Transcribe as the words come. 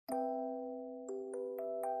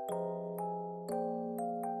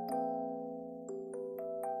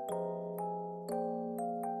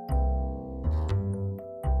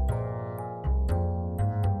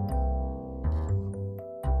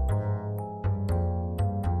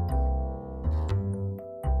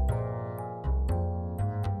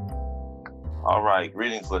All right,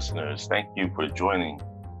 greetings, listeners. Thank you for joining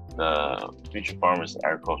the Future Farmers and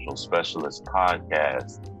Agricultural Specialists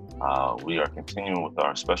podcast. We are continuing with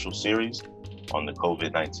our special series on the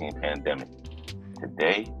COVID-19 pandemic.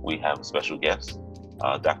 Today, we have a special guest,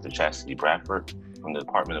 Dr. Chastity Bradford from the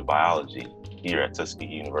Department of Biology here at Tuskegee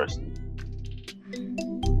University.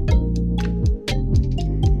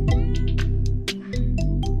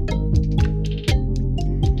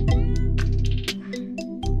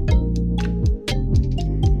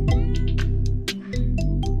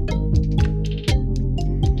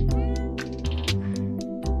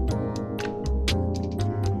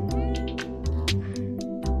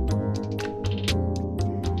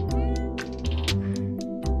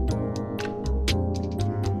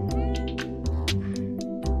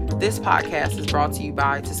 This podcast is brought to you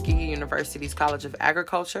by Tuskegee University's College of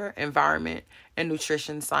Agriculture, Environment, and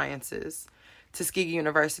Nutrition Sciences, Tuskegee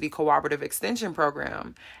University Cooperative Extension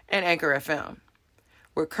Program, and Anchor FM.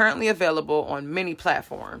 We're currently available on many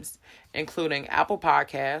platforms, including Apple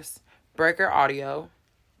Podcasts, Breaker Audio,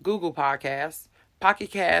 Google Podcasts,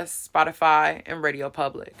 Pocket Casts, Spotify, and Radio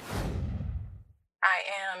Public. I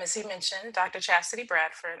am, as he mentioned, Dr. Chastity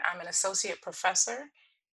Bradford. I'm an associate professor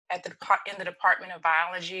in the Department of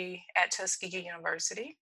Biology at Tuskegee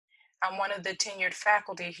University. I'm one of the tenured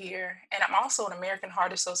faculty here, and I'm also an American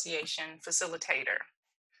Heart Association facilitator.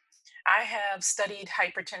 I have studied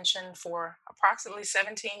hypertension for approximately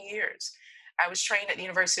 17 years. I was trained at the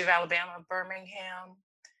University of Alabama, Birmingham.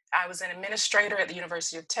 I was an administrator at the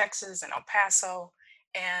University of Texas in El Paso,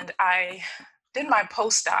 and I did my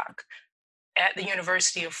postdoc at the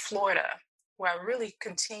University of Florida, where I really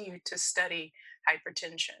continued to study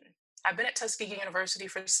hypertension. I've been at Tuskegee University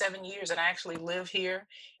for 7 years, and I actually live here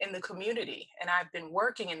in the community, and I've been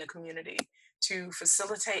working in the community to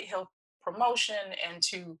facilitate health promotion and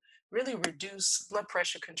to really reduce blood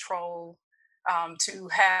pressure control, to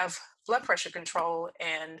have blood pressure control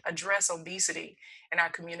and address obesity in our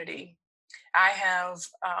community. I have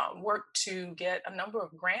worked to get a number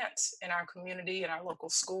of grants in our community and our local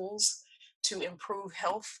schools to improve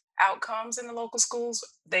health outcomes in the local schools.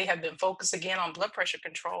 They have been focused again on blood pressure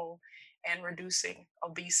control and reducing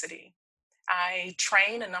obesity. I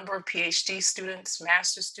train a number of PhD students,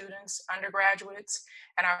 master's students, undergraduates,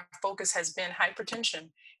 and our focus has been hypertension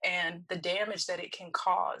and the damage that it can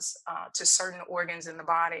cause to certain organs in the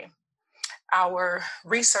body. Our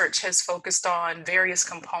research has focused on various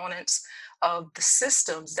components of the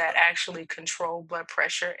systems that actually control blood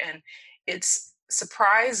pressure, and it's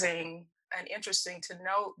surprising and interesting to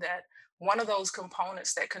note that one of those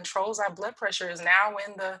components that controls our blood pressure is now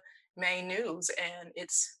in the main news, and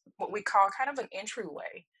it's what we call kind of an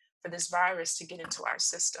entryway for this virus to get into our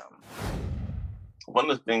system. One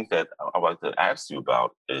of the things that I'd like to ask you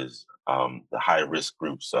about is the high-risk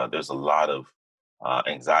groups. There's a lot of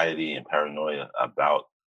anxiety and paranoia about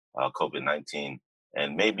COVID-19,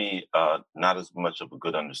 and maybe not as much of a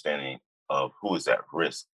good understanding of who is at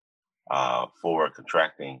risk for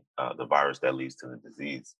contracting the virus that leads to the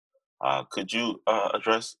disease. Could you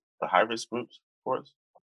address the high-risk groups for us?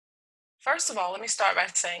 First of all, let me start by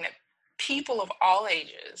saying that people of all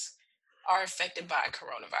ages are affected by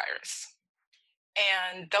coronavirus.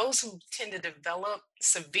 And those who tend to develop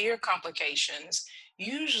severe complications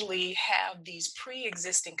usually have these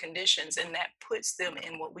pre-existing conditions, and that puts them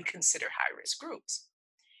in what we consider high-risk groups.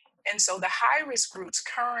 And so the high-risk groups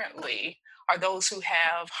currently are those who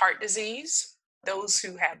have heart disease, those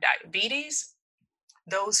who have diabetes,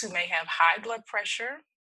 those who may have high blood pressure.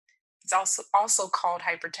 It's also called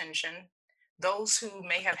hypertension, those who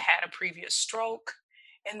may have had a previous stroke,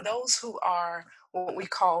 and those who are what we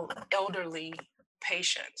call elderly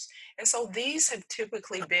patients. And so these have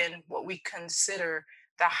typically been what we consider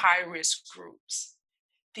the high-risk groups.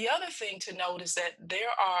 The other thing to note is that there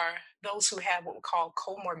are those who have what we call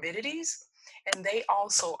comorbidities, and they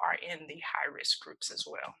also are in the high-risk groups as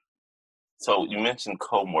well. So you mentioned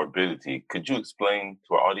comorbidity. Could you explain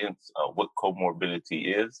to our audience what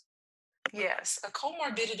comorbidity is? Yes, a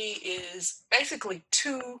comorbidity is basically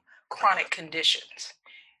two chronic conditions.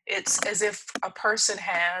 It's as if a person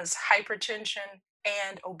has hypertension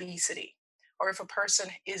and obesity, or if a person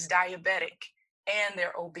is diabetic and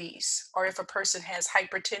they're obese, or if a person has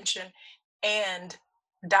hypertension and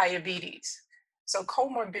diabetes. So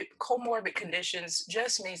comorbid conditions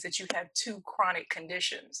just means that you have two chronic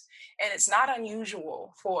conditions. And it's not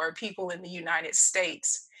unusual for people in the United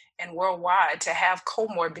States and worldwide to have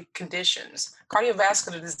comorbid conditions.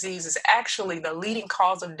 Cardiovascular disease is actually the leading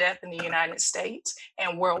cause of death in the United States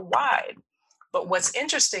and worldwide. But what's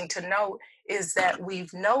interesting to note is that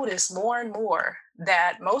we've noticed more and more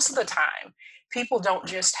that most of the time people don't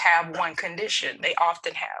just have one condition. They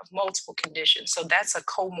often have multiple conditions. So that's a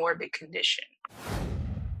comorbid condition.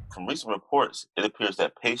 From recent reports, it appears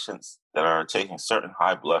that patients that are taking certain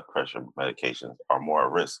high blood pressure medications are more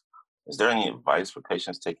at risk. Is there any advice for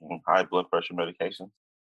patients taking high blood pressure medications?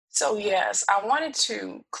 So yes, I wanted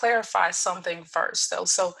to clarify something first though.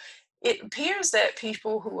 So it appears that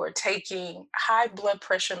people who are taking high blood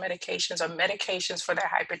pressure medications or medications for their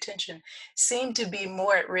hypertension seem to be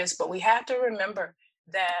more at risk, but we have to remember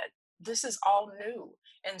that this is all new.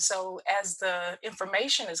 And so as the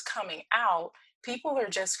information is coming out, people are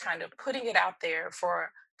just kind of putting it out there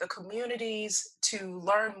for the communities to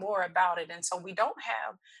learn more about it. And so we don't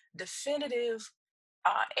have definitive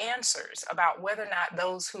answers about whether or not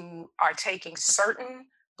those who are taking certain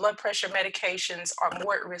blood pressure medications are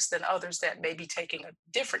more at risk than others that may be taking a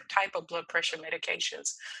different type of blood pressure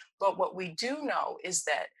medications. But what we do know is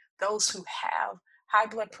that those who have high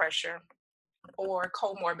blood pressure or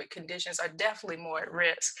comorbid conditions are definitely more at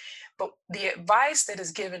risk. But the advice that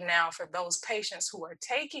is given now for those patients who are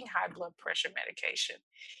taking high blood pressure medication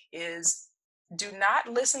is do not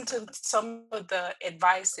listen to some of the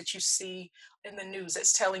advice that you see in the news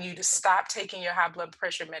that's telling you to stop taking your high blood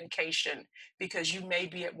pressure medication because you may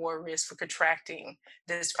be at more risk for contracting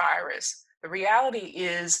this virus. The reality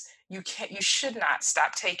is you should not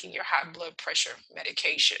stop taking your high blood pressure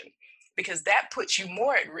medication because that puts you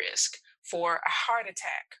more at risk for a heart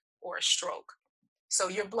attack or a stroke. So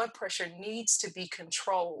your blood pressure needs to be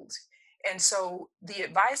controlled. And so the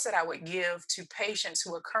advice that I would give to patients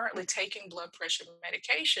who are currently taking blood pressure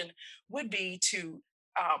medication would be to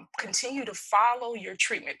continue to follow your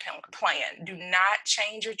treatment plan. Do not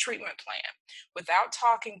change your treatment plan. Without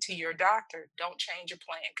talking to your doctor, don't change your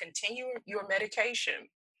plan. Continue your medication.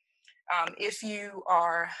 If you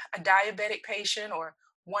are a diabetic patient or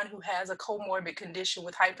one who has a comorbid condition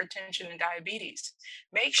with hypertension and diabetes,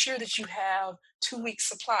 make sure that you have 2 weeks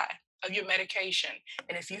supply of your medication.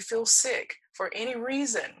 And if you feel sick for any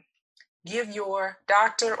reason, give your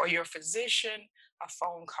doctor or your physician a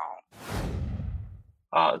phone call.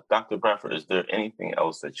 Dr. Bradford, is there anything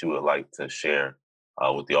else that you would like to share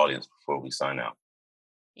with the audience before we sign out?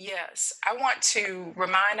 Yes, I want to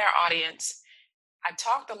remind our audience, I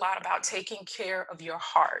talked a lot about taking care of your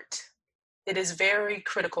heart. It is very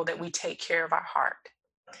critical that we take care of our heart.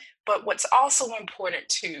 But what's also important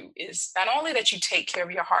too is not only that you take care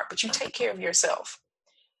of your heart, but you take care of yourself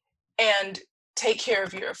and take care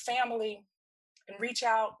of your family and reach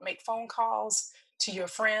out, make phone calls to your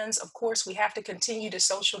friends. Of course, we have to continue to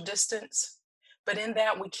social distance, but in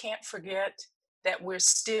that, we can't forget that we're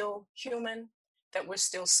still human, that we're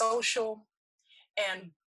still social.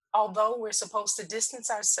 And although we're supposed to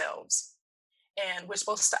distance ourselves and we're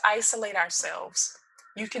supposed to isolate ourselves,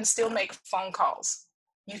 you can still make phone calls.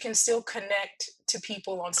 You can still connect to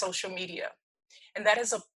people on social media. And that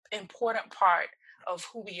is an important part of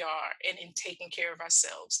who we are and in taking care of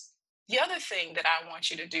ourselves. The other thing that I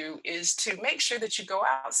want you to do is to make sure that you go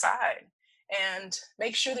outside and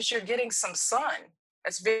make sure that you're getting some sun.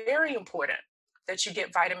 That's very important that you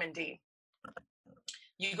get vitamin D.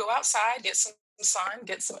 You go outside, get some sun,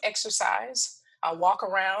 get some exercise, walk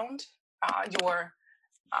around your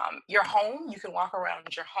home. You can walk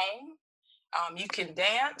around your home. You can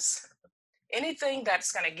dance. Anything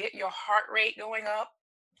that's going to get your heart rate going up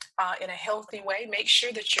in a healthy way, make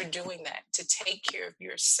sure that you're doing that to take care of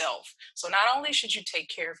yourself. So not only should you take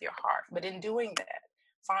care of your heart, but in doing that,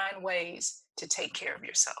 find ways to take care of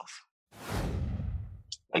yourself.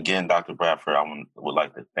 Again, Dr. Bradford, I would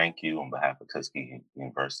like to thank you on behalf of Tuskegee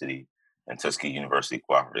University and Tuskegee University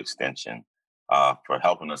Cooperative Extension for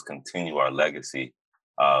helping us continue our legacy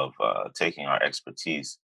of taking our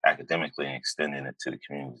expertise academically and extending it to the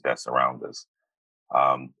communities that surround us.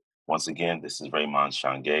 Once again, this is Raymon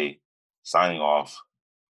Shange signing off.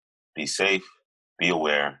 Be safe, be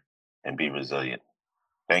aware, and be resilient.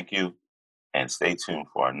 Thank you, and stay tuned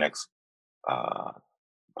for our next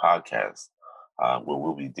podcast where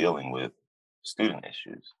we'll be dealing with student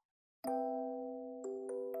issues.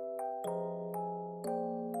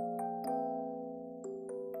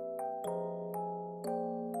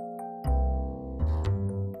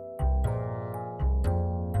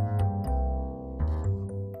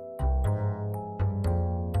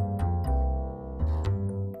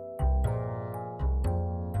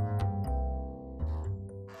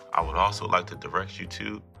 I would also like to direct you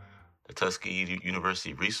to the Tuskegee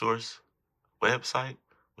University resource website,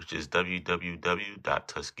 which is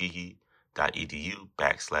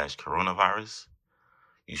www.tuskegee.edu/coronavirus.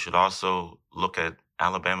 You should also look at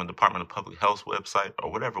Alabama Department of Public Health's website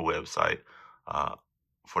or whatever website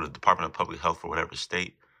for the Department of Public Health for whatever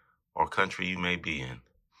state or country you may be in,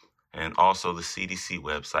 and also the CDC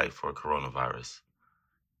website for coronavirus.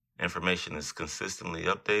 Information is consistently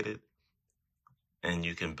updated, and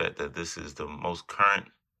you can bet that this is the most current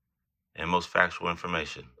and most factual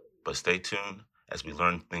information. But stay tuned as we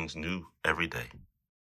learn things new every day.